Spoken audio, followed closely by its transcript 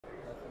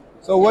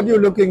So what are you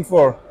looking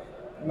for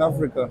in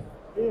Africa?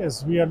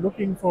 Yes, we are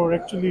looking for,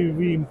 actually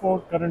we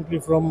import currently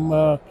from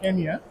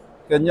Kenya.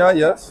 Kenya,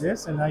 yes.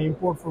 Yes, and I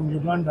import from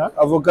Uganda.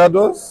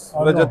 Avocados,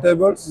 No.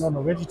 vegetables.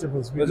 No,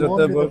 vegetables. We do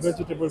only the Vegetables.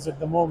 vegetables at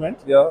the moment.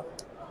 Yeah.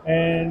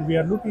 And we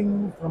are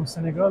looking from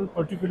Senegal,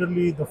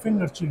 particularly the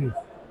finger chili.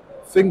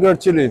 Finger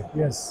chili.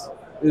 Yes.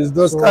 Is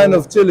those So, kind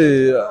of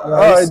chili?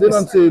 I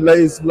didn't see. Like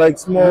it's like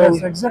small,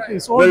 Yes, exactly.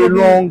 It's very already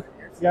long.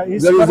 Yeah,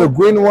 it's There is a current-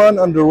 green one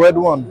and the red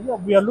one. Yeah,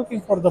 we are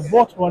looking for the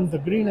both one, the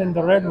green and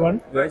the red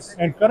one. Yes.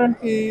 And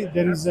currently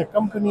there is a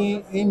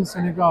company in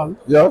Senegal.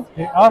 Yeah.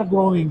 They are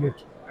growing it.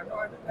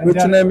 And Which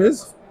they are- name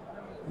is?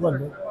 Well,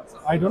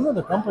 I don't know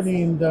the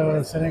company in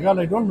the Senegal.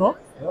 I don't know,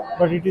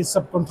 but it is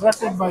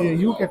subcontracted by a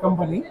UK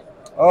company,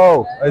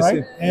 Oh, I right?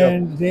 see. Yeah.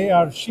 And they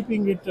are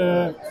shipping it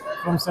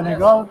from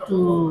Senegal to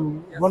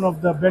one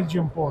of the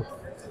Belgium port.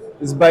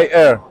 It's by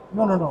air,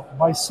 No,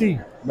 by sea.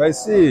 by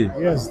sea.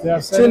 Yes, they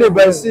are Chili selling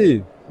by the-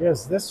 sea.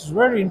 Yes, this is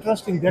very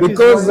interesting. That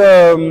Because is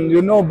why-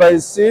 you know, by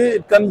sea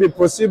it can be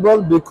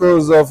possible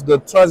because of the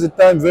transit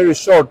time very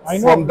short I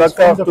know, from it's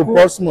Dakar from the to port.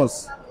 Portsmouth.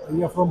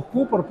 yeah, from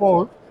Cooper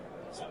Port.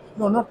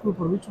 No, not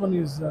Cooper. Which one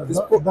is It's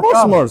Dakar?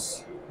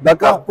 Portsmouth.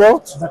 Dakar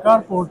Port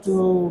Dakar Port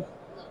to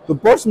to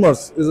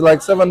Portsmouth is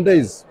like 7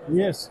 days,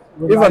 yes,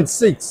 even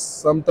 6,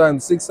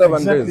 sometimes 6, 7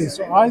 exactly. days.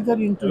 So either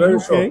into Very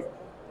UK short.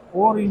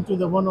 or into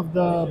the one of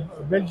the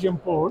Belgium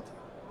port,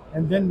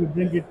 and then we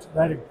bring it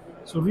direct.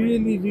 So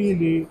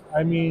really,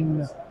 I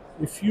mean,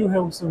 if you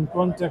have some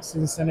contacts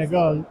in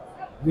Senegal,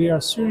 we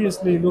are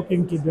seriously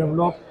looking to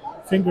develop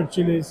finger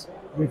chilies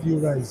with you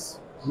guys.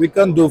 We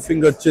can do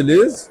finger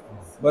chilies,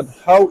 but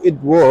how it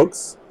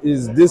works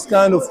is this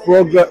kind of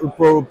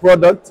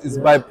product is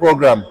by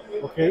program.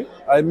 Okay.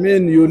 I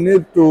mean, you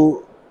need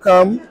to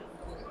come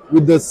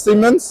with the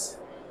cements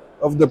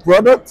of the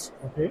product.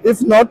 Okay.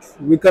 If not,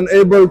 we can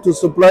able to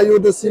supply you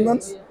the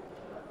cements.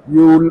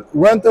 You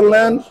rent a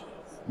land,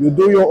 you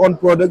do your own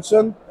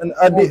production, and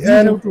at Or the we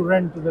end, have to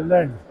rent to the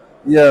land.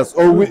 yes,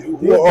 or we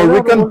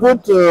There can are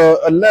put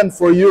a land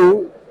for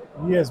you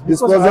Yes,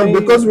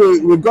 because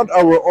we got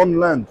our own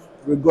land.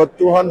 We got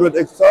 200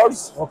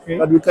 hectares Okay.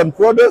 that we can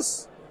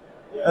produce,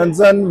 and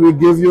then we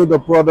give you the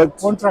product.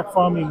 contract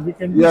farming. We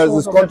can do Yes, sort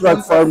it's of a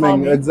contract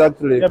farming,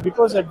 exactly. Yeah,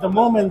 because at the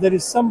moment there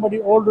is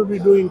somebody already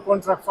doing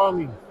contract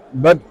farming.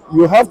 But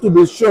you have to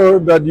be sure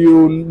that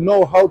you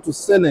know how to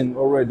selling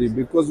already,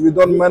 because we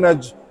don't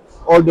manage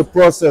all the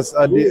process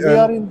at the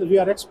end. We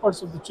are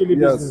experts of the chili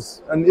Yes,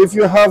 business. and if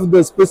you have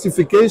the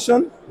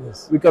specification,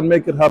 Yes. we can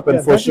make it happen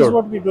Yeah, for that sure. is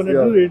what we're going to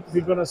Yeah. do it.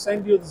 We're going to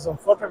send you some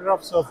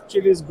photographs of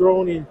chilies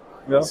grown in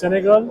Yeah.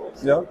 Senegal.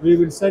 Yeah. We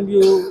will send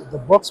you the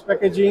box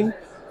packaging,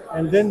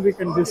 and then we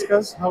can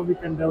discuss how we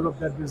can develop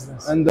that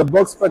business. And the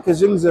box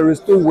packaging, there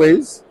is 2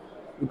 ways.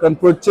 You can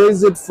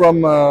purchase it from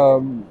a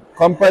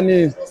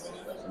company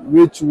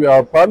which we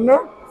are partner.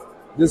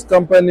 This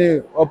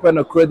company open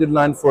a credit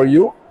line for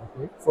you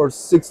for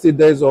 60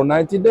 days or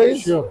 90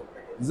 days. Sure.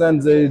 Then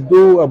they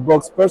do a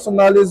box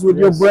personalized with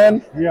your Yes.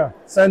 brand. Yeah.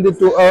 Send it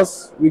to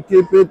us, we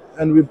keep it,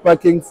 and we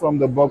packing from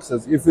the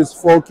boxes. If it's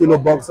 4-kilo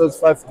boxes,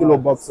 5-kilo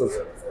boxes,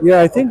 Yeah,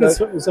 I think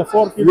Okay. it's a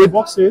 4 kilo With-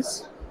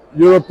 boxes.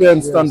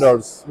 European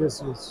standards.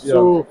 Yes. Yeah.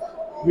 So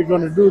we're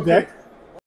going to do that.